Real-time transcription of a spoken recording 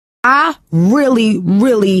I really,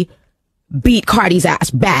 really beat Cardi's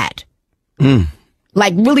ass bad.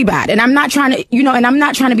 Like really bad. And I'm not trying to, and I'm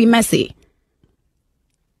not trying to be messy.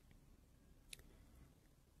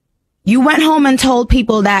 You went home and told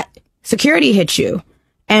people that security hit you.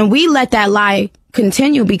 And we let that lie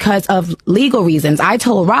continue because of legal reasons. I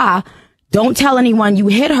told Ra, don't tell anyone you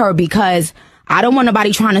hit her because I don't want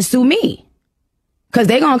nobody trying to sue me. Because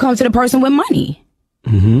they're going to come to the person with money.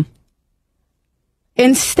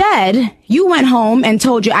 Instead, you went home and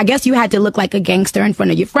told I guess you had to look like a gangster in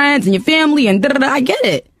front of your friends and your family and da-da-da. I get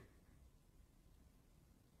it.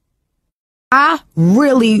 I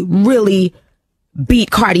really, really beat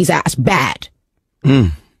Cardi's ass bad.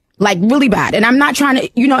 Like really bad. And I'm not trying to,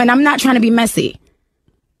 and I'm not trying to be messy.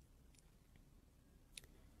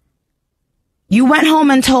 You went home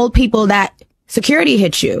and told people that security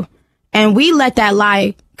hit you. And we let that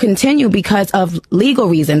lie continue because of legal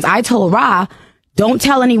reasons. I told Ra, don't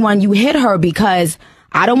tell anyone you hit her because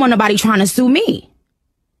I don't want nobody trying to sue me.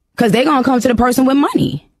 Because they're going to come to the person with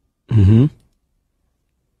money.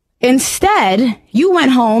 Instead, you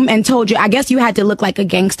went home and told I guess you had to look like a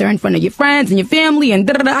gangster in front of your friends and your family and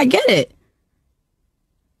da-da-da. I get it.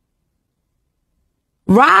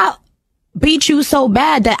 Ra beat you so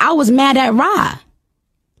bad that I was mad at Ra.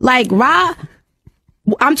 Like Ra,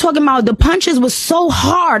 I'm talking about the punches was so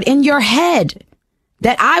hard in your head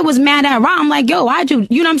that I was mad at Ra. I'm like, yo, why'd you know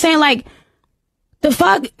what I'm saying? Like, the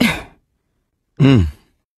fuck?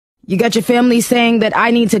 You got your family saying that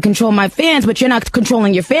I need to control my fans, but you're not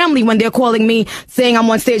controlling your family when they're calling me saying I'm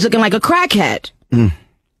on stage looking like a crackhead.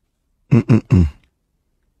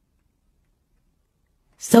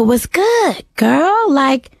 So what's good, girl?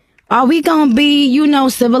 Like, are we gonna be,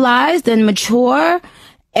 civilized and mature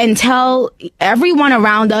and tell everyone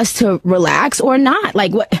around us to relax or not?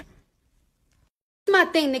 Like, what? My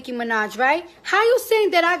thing, Nicki Minaj, right? How you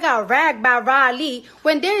saying that I got ragged by Riley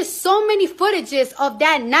when there's so many footages of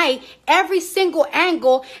that night, every single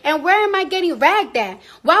angle, and where am I getting ragged at?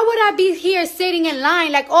 Why would I be here sitting in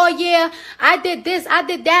line like, oh yeah, I did this, I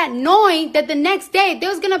did that, knowing that the next day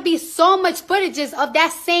there's gonna be so much footages of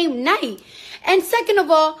that same night? And second of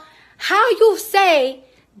all, how you say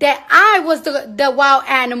that I was the wild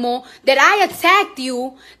animal, that I attacked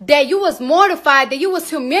you, that you was mortified, that you was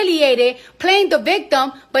humiliated, playing the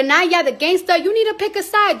victim, but now you're the gangster. You need to pick a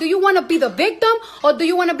side. Do you want to be the victim or do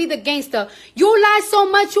you want to be the gangster? You lie so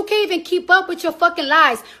much you can't even keep up with your fucking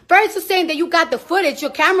lies. First you're saying that you got the footage, your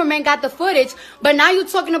cameraman got the footage, but now you're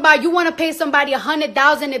talking about you want to pay somebody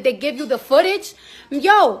 $100,000 if they give you the footage.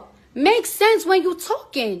 Yo, makes sense when you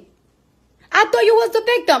talking. I thought you was the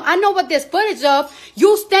victim. I know what there's footage of.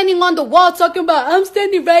 You standing on the wall talking about, I'm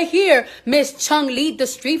standing right here. Miss Chung Lee, the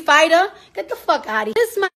street fighter. Get the fuck out of here.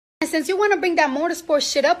 This is my... Since you want to bring that motorsport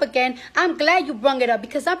shit up again, I'm glad you brung it up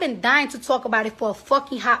because I've been dying to talk about it for a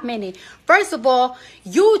fucking hot minute. First of all,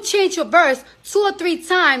 you changed your verse 2 or 3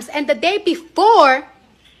 times, and the day before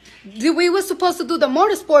we were supposed to do the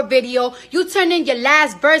motorsport video, you turned in your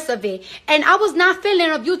last verse of it. And I was not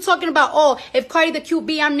feeling of you talking about, oh, if Cardi the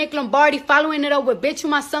QB, I'm Nick Lombardi, following it up with, bitch, you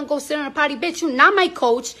my son, go sit on a potty. Bitch, you not my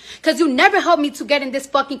coach, because you never helped me to get in this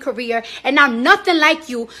fucking career. And I'm nothing like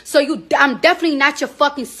you, so I'm definitely not your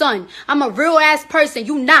fucking son. I'm a real ass person,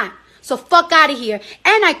 you not. So fuck out of here.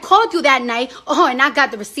 And I called you that night. Oh, and I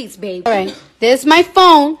got the receipts, babe. All right, there's my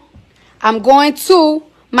phone. I'm going to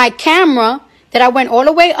my camera that I went all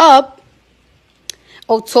the way up,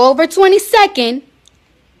 October 22nd.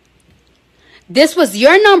 This was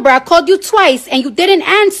your number. I called you twice and you didn't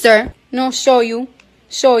answer. No, show you.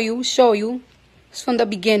 It's from the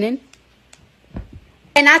beginning.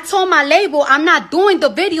 And I told my label, I'm not doing the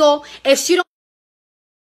video if she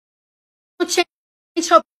don't change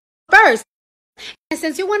her verse. And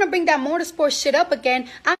since you want to bring that motorsport shit up again,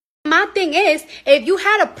 my thing is, if you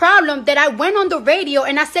had a problem that I went on the radio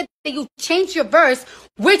and I said that you changed your verse,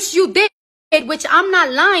 which you did, which I'm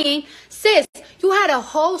not lying, sis, you had a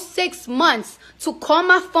whole 6 months to call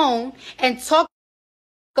my phone and talk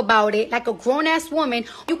about it like a grown-ass woman.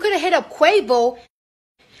 You could have hit up Quavo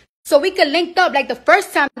so we could link up like the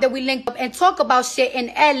first time that we linked up and talk about shit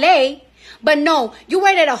in LA. But no, you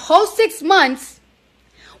waited a whole 6 months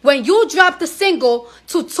when you dropped the single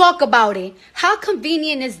to talk about it. How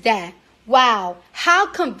convenient is that? Wow. How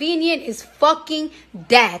convenient is fucking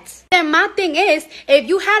that? And my thing is, if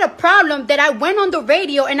you had a problem that I went on the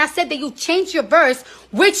radio and I said that you changed your verse,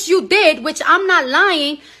 which you did, which I'm not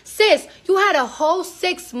lying, sis, you had a whole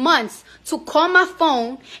 6 months to call my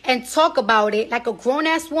phone and talk about it like a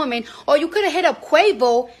grown-ass woman. Or you could have hit up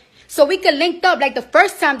Quavo so we could link up like the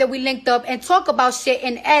first time that we linked up and talk about shit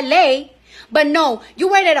in LA. But no, you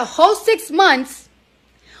waited a whole 6 months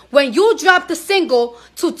when you dropped the single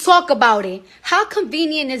to talk about it. How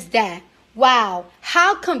convenient is that? Wow,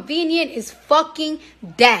 how convenient is fucking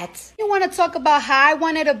that? You want to talk about how I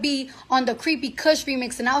wanted to be on the Creepy Kush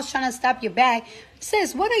remix and I was trying to stop your bag?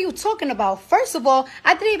 Sis, what are you talking about? First of all,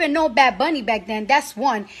 I didn't even know Bad Bunny back then. That's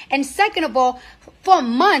one. And second of all, for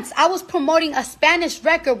months, I was promoting a Spanish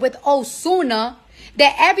record with Ozuna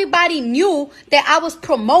that everybody knew that I was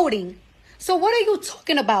promoting. So what are you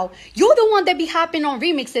talking about? You're the one that be hopping on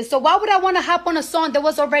remixes. So why would I want to hop on a song that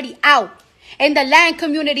was already out in the Latin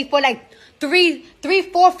community for like 3,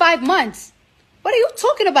 4, 5 months? What are you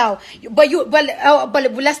talking about?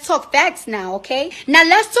 But let's talk facts now, okay? Now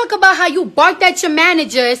let's talk about how you barked at your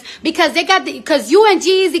managers because you and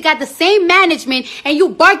G-Eazy got the same management and you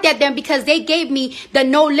barked at them because they gave me the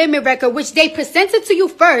No Limit record, which they presented to you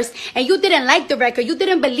first, and you didn't like the record. You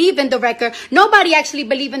didn't believe in the record. Nobody actually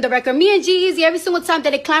believed in the record. Me and G-Eazy, every single time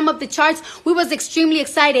that it climbed up the charts, we was extremely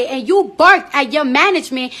excited, and you barked at your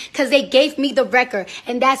management because they gave me the record,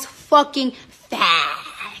 and that's fucking fact.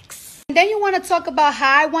 And then you want to talk about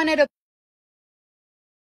how I wanted to,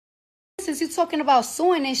 since you're talking about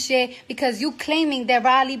suing and shit because you claiming that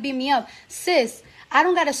Riley beat me up. Sis, I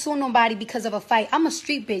don't got to sue nobody because of a fight. I'm a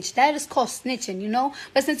street bitch. That is called snitching, you know?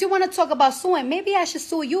 But since you want to talk about suing, maybe I should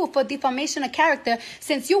sue you for defamation of character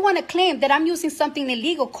since you want to claim that I'm using something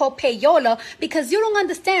illegal called payola because you don't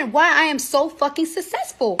understand why I am so fucking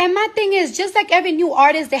successful. And my thing is, just like every new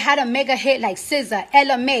artist that had a mega hit like SZA,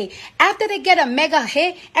 Ella May, after they get a mega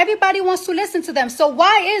hit, everybody wants to listen to them. So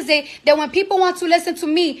why is it that when people want to listen to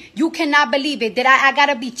me, you cannot believe it, that I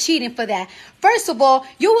gotta be cheating for that? First of all,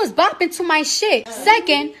 you was bopping to my shit.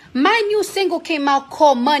 Second, my new single came out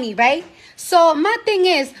called Money, right? So my thing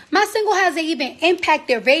is, my single hasn't even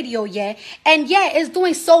impacted radio yet. And yeah, it's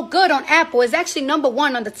doing so good on Apple. It's actually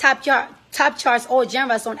 #1 on the top charts, all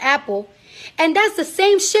genres on Apple. And that's the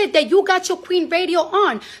same shit that you got your Queen Radio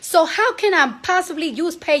on. So how can I possibly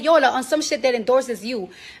use payola on some shit that endorses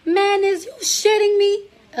you? Man, is you shitting me?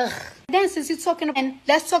 Ugh. Then since you're talking about, and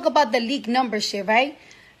let's talk about the leak number shit, right?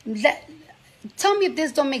 Tell me if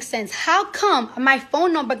this don't make sense. How come my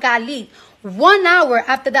phone number got leaked 1 hour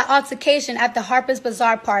after the altercation at the Harper's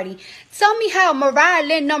Bazaar party? Tell me how Mariah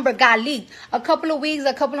Lynn number got leaked a couple of weeks,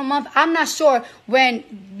 a couple of months. I'm not sure when,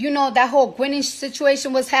 you know, that whole Gwyneth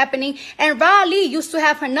situation was happening. And Ra Lee used to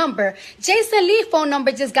have her number. Jason Lee's phone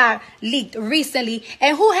number just got leaked recently.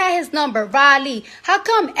 And who had his number? Ra Lee. How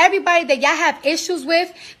come everybody that y'all have issues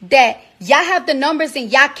with, that y'all have the numbers in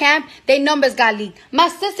y'all camp, their numbers got leaked? My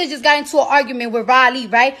sister just got into an argument with Ra Lee,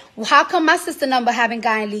 right? Well, how come my sister number haven't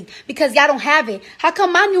gotten leaked? Because y'all don't have it. How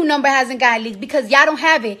come my new number hasn't gotten leaked? Because y'all don't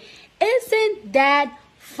have it. Isn't that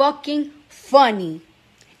fucking funny?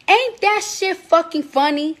 Ain't that shit fucking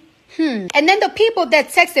funny? And then the people that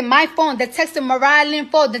texted my phone, that texted Mariah Lynn's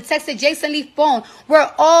phone, that texted Jason Lee's phone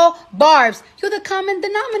were all barbs. You're the common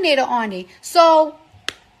denominator on it. So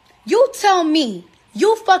you tell me.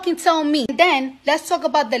 You fucking tell me. And then let's talk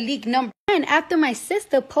about the leak number. And after my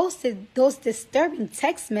sister posted those disturbing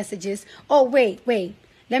text messages. Oh, wait.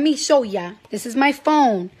 Let me show ya. This is my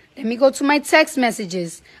phone. Let me go to my text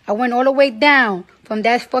messages. I went all the way down from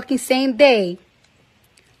that fucking same day.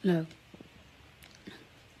 Look.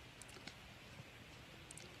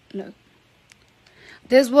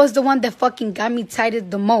 This was the one that fucking got me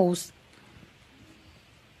tighted the most.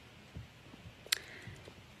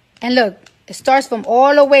 And look, it starts from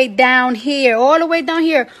all the way down here. All the way down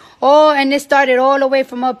here. Oh, and it started all the way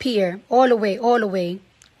from up here. All the way.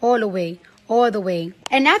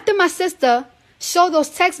 And after my sister show those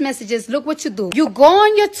text messages, look what you do. You go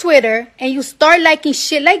on your Twitter and you start liking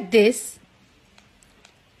shit like this.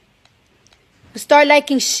 You start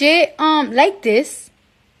liking shit like this.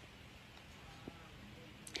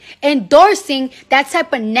 Endorsing that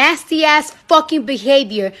type of nasty ass fucking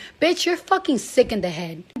behavior. Bitch, you're fucking sick in the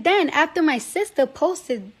head. Then after my sister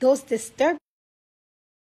posted those disturbing,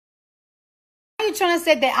 are you trying to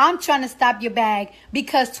say that I'm trying to stop your bag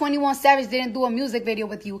because 21 Savage didn't do a music video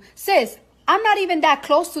with you? Sis, I'm not even that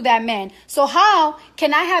close to that man. So how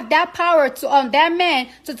can I have that power to that man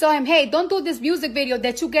to tell him, hey, don't do this music video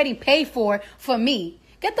that you're getting paid for me?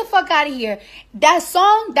 Get the fuck out of here. That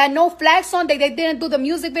song, that No Flag song, that they didn't do the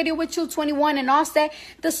music video with you, 21 and Offset,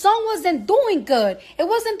 the song wasn't doing good. It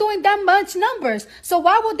wasn't doing that much numbers. So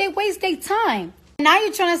why would they waste their time? Now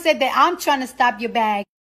you're trying to say that I'm trying to stop your bag.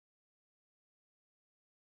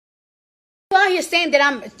 Out here saying that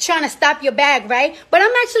I'm trying to stop your bag, right? But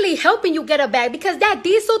I'm actually helping you get a bag because that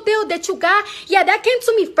diesel deal that you got, yeah, that came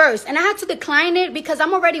to me first. And I had to decline it because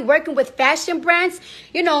I'm already working with fashion brands,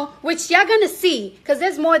 you know, which y'all gonna see because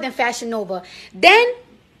there's more than Fashion Nova. Then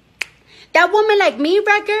That Woman Like Me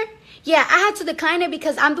record, yeah, I had to decline it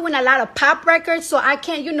because I'm doing a lot of pop records, so I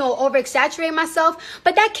can't, you know, over-exaggerate myself.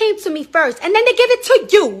 But that came to me first, and then they give it to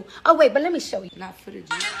you. Oh, wait, but let me show you. Not footage.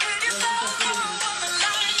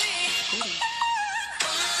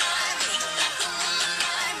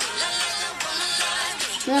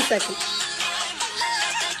 1 second.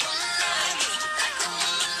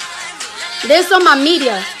 This on my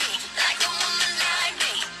media.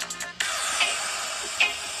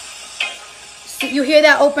 You hear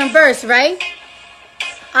that open verse, right?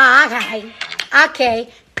 Okay.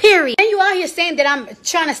 Period. And you out here saying that I'm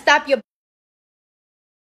trying to stop your.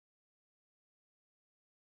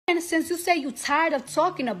 And since you say you tired of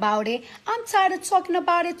talking about it, I'm tired of talking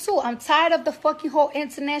about it too. I'm tired of the fucking whole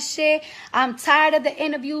internet shit. I'm tired of the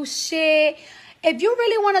interview shit. If you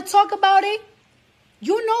really want to talk about it,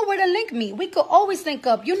 you know where to link me. We could always link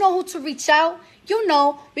up. You know who to reach out. You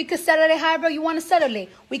know, we could settle it however you want to settle it.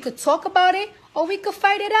 We could talk about it or we could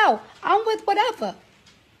fight it out. I'm with whatever.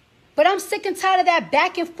 But I'm sick and tired of that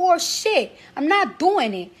back and forth shit. I'm not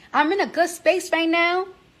doing it. I'm in a good space right now.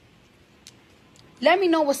 Let me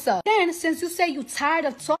know what's up. Then, since you say you tired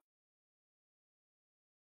of talking.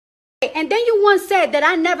 And then you once said that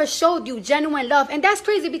I never showed you genuine love. And that's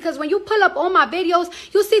crazy because when you pull up all my videos,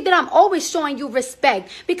 you see that I'm always showing you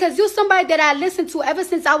respect. Because you're somebody that I listened to ever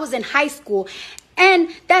since I was in high school. And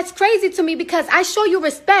that's crazy to me because I show you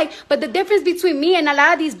respect. But the difference between me and a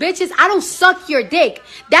lot of these bitches, I don't suck your dick.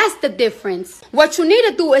 That's the difference. What you need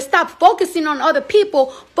to do is stop focusing on other people.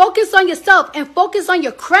 Focus on yourself and focus on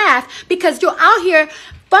your craft. Because you're out here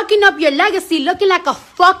fucking up your legacy looking like a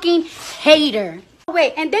fucking hater.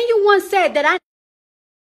 Wait, and then you once said that I